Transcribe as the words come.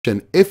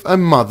If a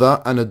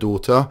mother and a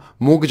daughter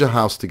mortgage a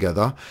house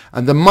together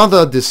and the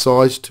mother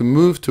decides to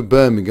move to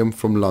Birmingham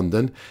from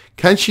London,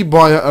 can she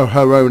buy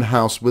her own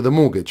house with a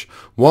mortgage,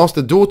 whilst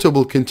the daughter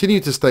will continue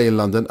to stay in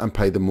London and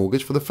pay the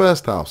mortgage for the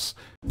first house?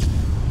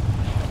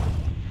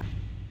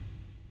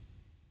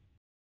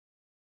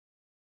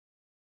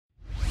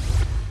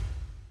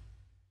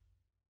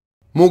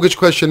 Mortgage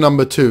question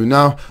number 2.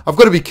 Now, I've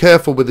got to be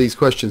careful with these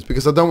questions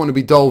because I don't want to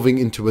be delving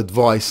into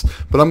advice,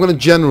 but I'm going to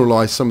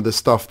generalize some of the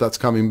stuff that's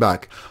coming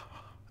back.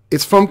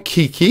 It's from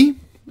Kiki.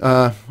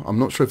 I'm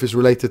not sure if it's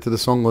related to the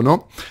song or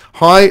not.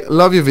 Hi,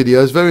 love your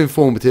videos, very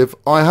informative.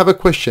 I have a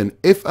question.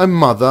 If a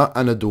mother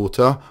and a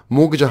daughter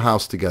mortgage a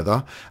house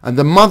together and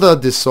the mother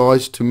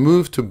decides to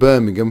move to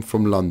Birmingham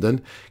from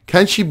London,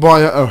 can she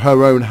buy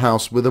her own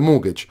house with a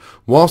mortgage,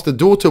 whilst the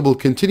daughter will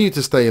continue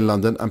to stay in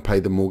London and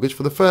pay the mortgage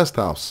for the first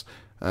house?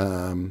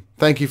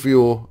 Thank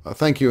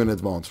you in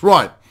advance.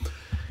 Right.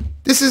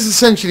 This is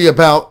essentially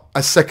about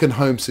a second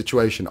home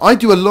situation. I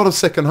do a lot of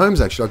second homes,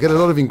 actually. I get a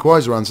lot of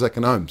inquiries around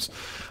second homes.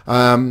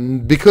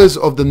 Because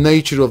of the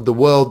nature of the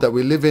world that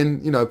we live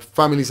in, you know,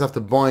 families have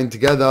to bind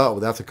together or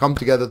they have to come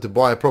together to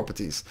buy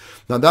properties.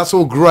 Now, that's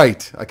all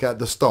great, okay, at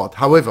the start.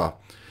 However,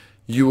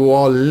 you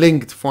are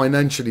linked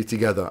financially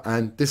together,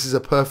 and this is a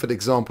perfect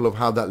example of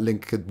how that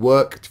link could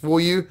work for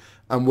you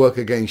and work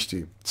against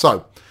you.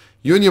 So,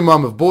 you and your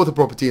mum have bought a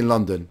property in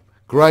London.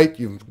 Great,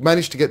 you've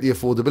managed to get the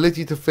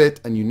affordability to fit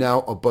and you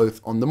now are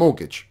both on the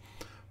mortgage.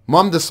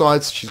 Mum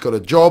decides she's got a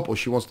job or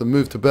she wants to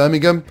move to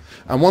Birmingham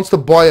and wants to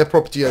buy a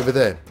property over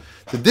there.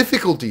 The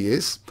difficulty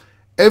is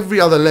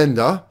every other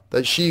lender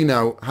that she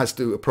now has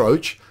to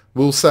approach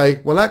will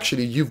say, well,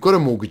 actually, you've got a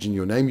mortgage in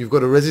your name. You've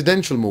got a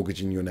residential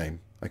mortgage in your name.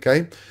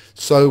 Okay,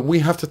 so we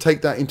have to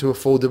take that into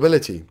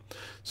affordability.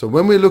 So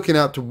when we're looking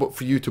out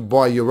for you to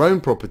buy your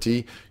own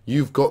property,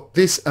 you've got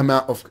this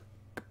amount of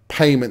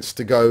payments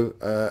to go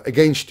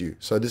against you.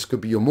 So this could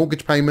be your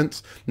mortgage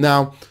payments.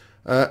 Now,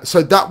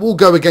 so that will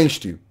go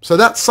against you. So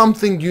that's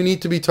something you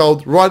need to be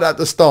told right at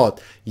the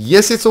start.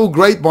 Yes, it's all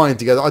great buying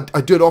together.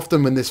 I do it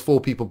often when there's 4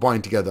 people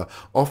buying together.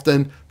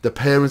 Often the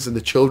parents and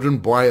the children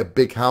buy a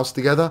big house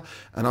together.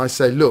 And I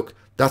say, look,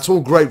 that's all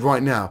great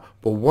right now.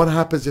 But what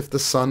happens if the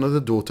son or the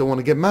daughter want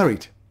to get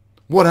married?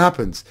 What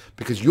happens?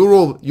 Because you're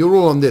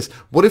all on this.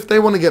 What if they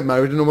want to get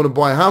married and they want to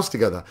buy a house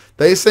together?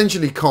 They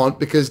essentially can't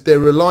because they're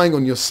relying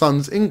on your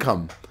son's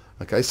income.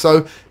 Okay,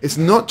 so it's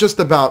not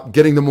just about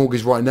getting the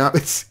mortgage right now.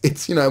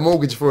 It's you know, a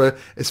mortgage for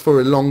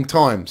a long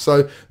time.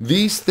 So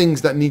these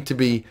things that need to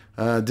be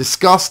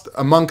discussed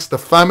amongst the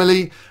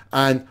family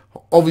and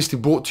obviously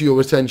brought to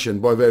your attention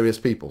by various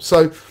people.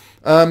 So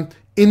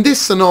in this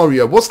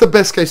scenario, what's the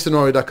best case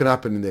scenario that could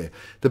happen in there?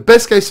 The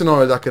best case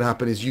scenario that could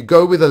happen is you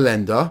go with a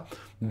lender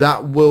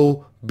that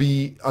will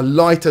be a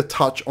lighter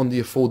touch on the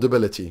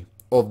affordability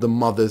of the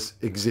mother's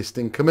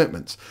existing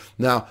commitments.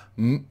 Now,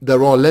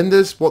 there are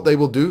lenders, what they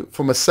will do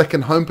from a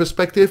second home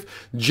perspective,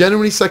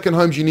 generally second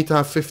homes, you need to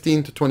have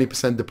 15 to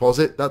 20%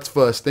 deposit. That's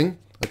first thing,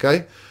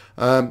 okay?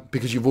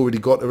 Because you've already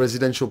got a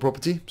residential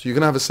property. So you're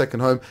gonna have a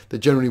second home that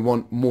generally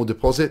want more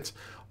deposit.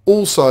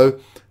 Also,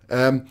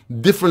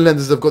 different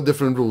lenders have got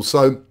different rules.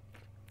 So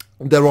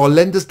there are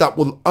lenders that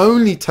will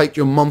only take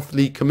your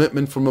monthly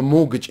commitment from a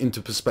mortgage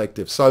into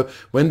perspective. So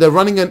when they're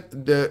running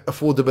the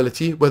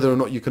affordability, whether or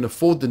not you can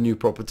afford the new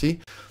property,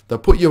 they'll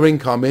put your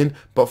income in,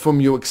 but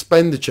from your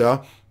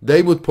expenditure,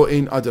 they would put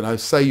in, I don't know,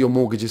 say your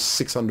mortgage is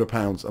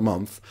 £600 a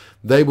month.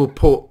 They will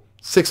put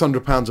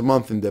 £600 a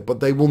month in there, but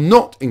they will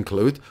not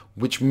include,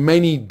 which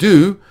many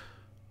do,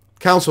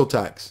 council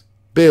tax,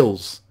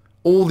 bills,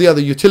 all the other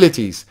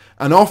utilities,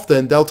 and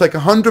often they'll take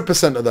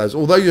 100% of those.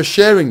 Although you're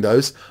sharing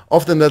those,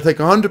 often they'll take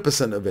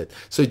 100% of it.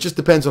 So it just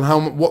depends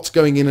on what's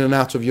going in and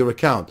out of your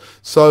account.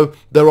 So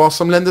there are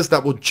some lenders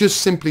that will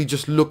just simply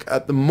look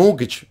at the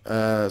mortgage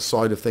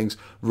side of things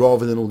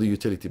rather than all the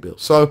utility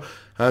bills. So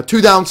 2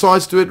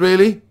 downsides to it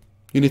really.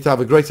 You need to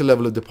have a greater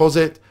level of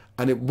deposit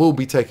and it will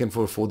be taken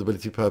for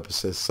affordability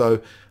purposes.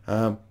 So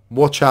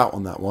watch out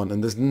on that one,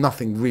 and there's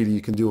nothing really you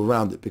can do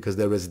around it because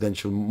they're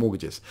residential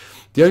mortgages.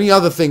 The only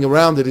other thing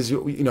around it is,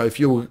 you know, if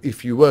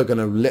you were going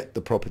to let the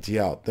property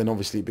out, then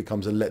obviously it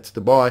becomes a let to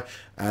buy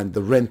and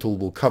the rental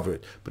will cover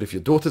it. But if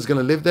your daughter's going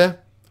to live there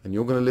and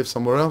you're going to live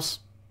somewhere else,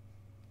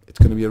 it's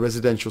going to be a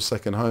residential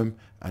second home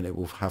and it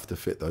will have to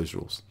fit those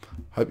rules.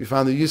 Hope you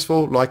found it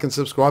useful. Like and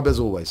subscribe as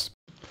always.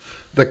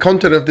 The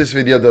content of this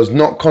video does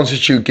not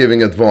constitute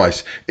giving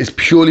advice. It's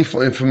purely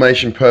for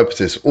information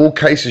purposes. All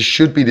cases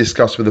should be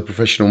discussed with a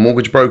professional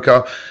mortgage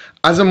broker.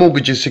 As a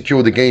mortgage is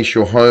secured against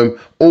your home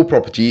or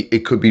property,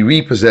 it could be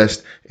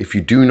repossessed if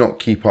you do not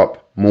keep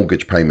up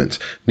mortgage payments.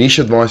 Niche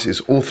advice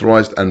is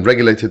authorized and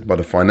regulated by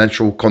the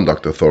Financial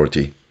Conduct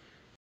Authority.